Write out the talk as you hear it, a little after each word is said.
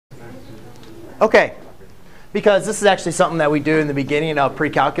Okay, because this is actually something that we do in the beginning of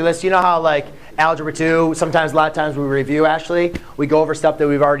pre-calculus. You know how like Algebra 2, sometimes a lot of times we review actually. We go over stuff that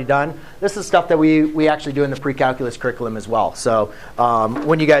we've already done. This is stuff that we actually do in the pre-calculus curriculum as well. So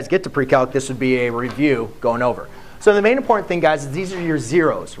when you guys get to pre-calc, this would be a review going over. So the main important thing, guys, is these are your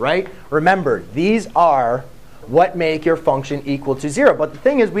zeros, right? Remember, these are what make your function equal to 0. But the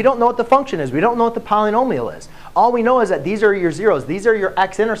thing is, we don't know what the function is. We don't know what the polynomial is. All we know is that these are your zeros. These are your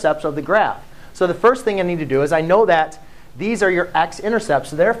x-intercepts of the graph. So the first thing I need to do is I know that these are your x-intercepts.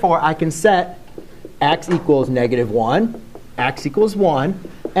 So therefore, I can set x equals -1, x equals 1,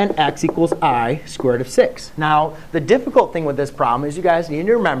 and x equals I squared of 6. Now, the difficult thing with this problem is you guys need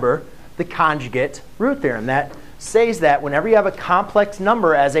to remember the conjugate root theorem. That says that whenever you have a complex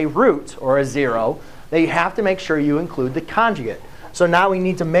number as a root or a 0, that you have to make sure you include the conjugate. So now we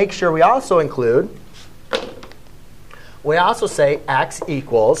need to make sure we also say x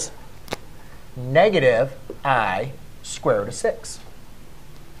equals -I square root of 6.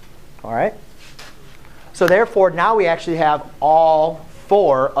 All right? So therefore, now we actually have all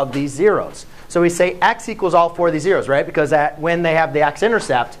 4 of these zeros. So we say x equals all 4 of these zeros, right? Because when they have the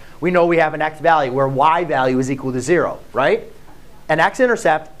x-intercept, we know we have an x value where y value is equal to 0, right? An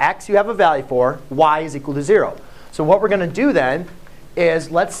x-intercept, x you have a value for, y is equal to 0. So what we're going to do then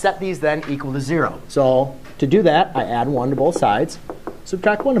is let's set these then equal to 0. So to do that, I add 1 to both sides,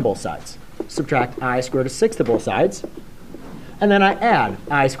 subtract 1 to both sides, subtract I squared of 6 to both sides, and then I add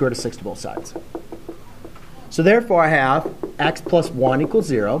I squared of 6 to both sides. So therefore, I have x plus 1 equals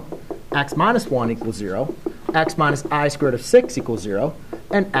 0, x minus 1 equals 0, x minus I squared of 6 equals 0,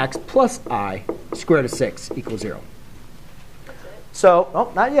 and x plus I squared of 6 equals 0. So, oh,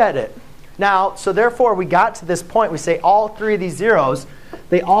 not yet it. Now, so therefore, we got to this point. We say all 3 of these zeros,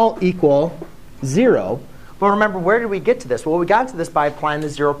 they all equal 0. But remember, where did we get to this? Well, we got to this by applying the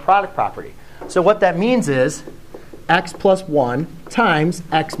zero product property. So what that means is x plus 1 times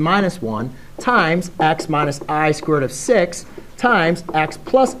x minus 1 times x minus I squared of 6 times x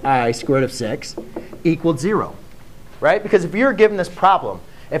plus I squared of 6 equaled 0. Right? Because if you're given this problem,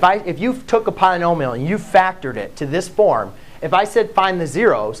 if you took a polynomial and you factored it to this form, if I said find the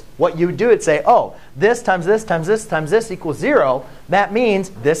zeros, what you would do is say, oh, this times this times this times this equals 0. That means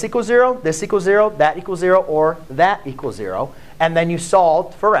this equals 0, this equals 0, that equals 0, or that equals 0. And then you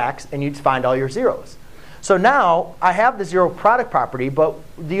solved for x, and you'd find all your zeros. So now I have the zero product property, but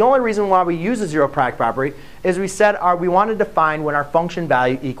the only reason why we use the zero product property is we said we wanted to find when our function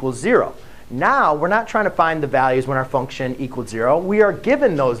value equals 0. Now we're not trying to find the values when our function equals 0. We are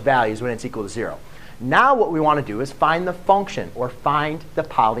given those values when it's equal to 0. Now what we want to do is find the function, or find the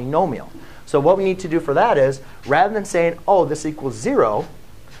polynomial. So what we need to do for that is, rather than saying, oh, this equals 0,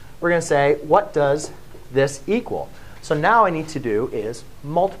 we're going to say, what does this equal? So now I need to do is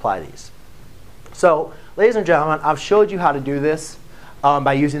multiply these. So ladies and gentlemen, I've showed you how to do this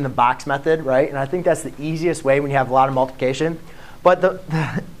by using the box method, right? And I think that's the easiest way when you have a lot of multiplication. But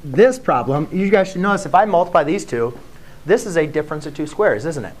this problem, you guys should notice, if I multiply these two, this is a difference of 2 squares,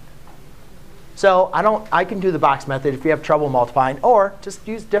 isn't it? So I can do the box method if you have trouble multiplying, or just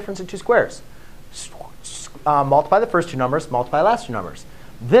use difference of 2 squares. Multiply the first 2 numbers, multiply the last 2 numbers.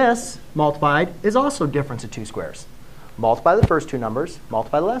 This multiplied is also difference of 2 squares. Multiply the first 2 numbers,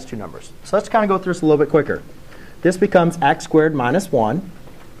 multiply the last 2 numbers. So let's kind of go through this a little bit quicker. This becomes x squared minus 1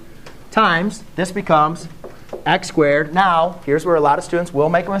 times, this becomes x squared. Now, here's where a lot of students will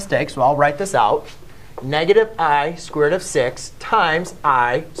make a mistake, so I'll write this out. -I squared of 6 times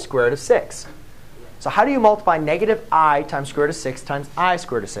I squared of 6. So how do you multiply -I times square root of 6 times I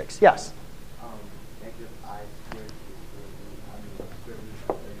square root of 6? Yes?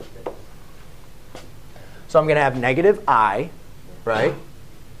 So I'm going to have -I, right,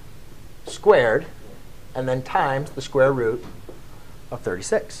 squared, and then times the square root of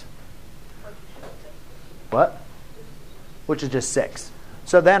 36. What? Which is just 6.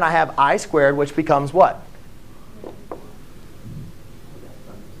 So then I have I squared, which becomes what?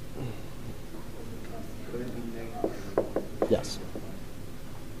 Yes.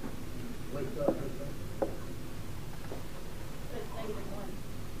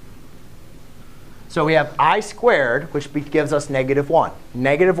 So we have I squared, which gives us -1.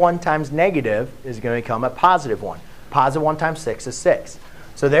 -1 times negative is going to become a +1. +1 times 6 is 6.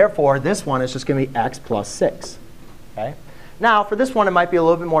 So therefore, this one is just going to be x plus 6. Okay? Now, for this one, it might be a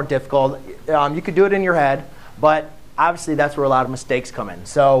little bit more difficult. You could do it in your head, but obviously, that's where a lot of mistakes come in.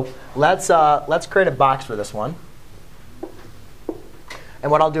 So let's create a box for this one.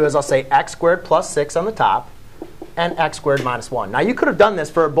 And what I'll do is I'll say x squared plus 6 on the top and x squared minus 1. Now, you could have done this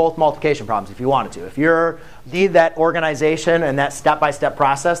for both multiplication problems if you wanted to. If you need that organization and that step-by-step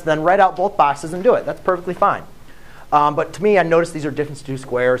process, then write out both boxes and do it. That's perfectly fine. But to me, I noticed these are difference to two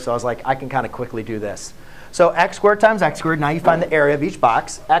squares, so I was like, I can kind of quickly do this. So x squared times x squared, now you find the area of each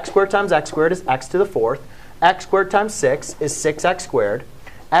box. X squared times x squared is x to the 4th. X squared times 6 is 6x squared.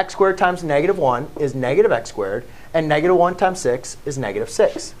 X squared times negative 1 is negative x squared. And negative 1 times 6 is negative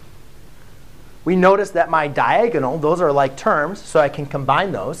 6. We notice that my diagonal, those are like terms, so I can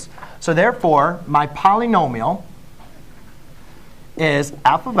combine those. So therefore, my polynomial is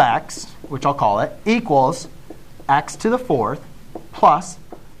f of x, which I'll call it, equals x to the 4th plus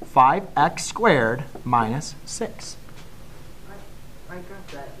 5x squared minus 6. I got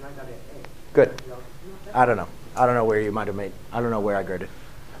that, and I got an A. Good. I don't know. I don't know where you might have made. I don't know where I graded.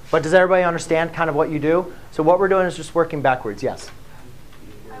 But does everybody understand kind of what you do? So what we're doing is just working backwards. Yes?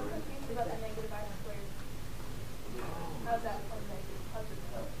 I was confused about the negative x squared. How's that from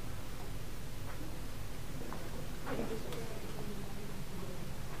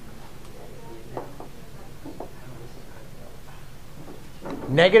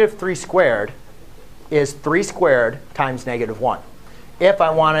Negative 3 squared is 3 squared times negative 1. If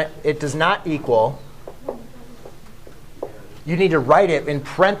I want it, it does not equal. You need to write it in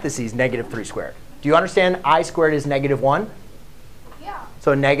parentheses, negative 3 squared. Do you understand I squared is negative 1? Yeah.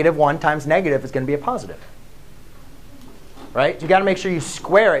 So negative 1 times negative is going to be a positive. Right? You got to make sure you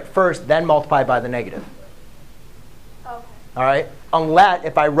square it first, then multiply by the negative. Okay. All right? Unless,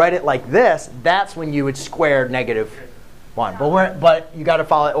 if I write it like this, that's when you would square negative 1. But you got to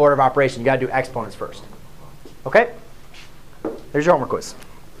follow the order of operation. You got to do exponents first. OK? There's your homework quiz.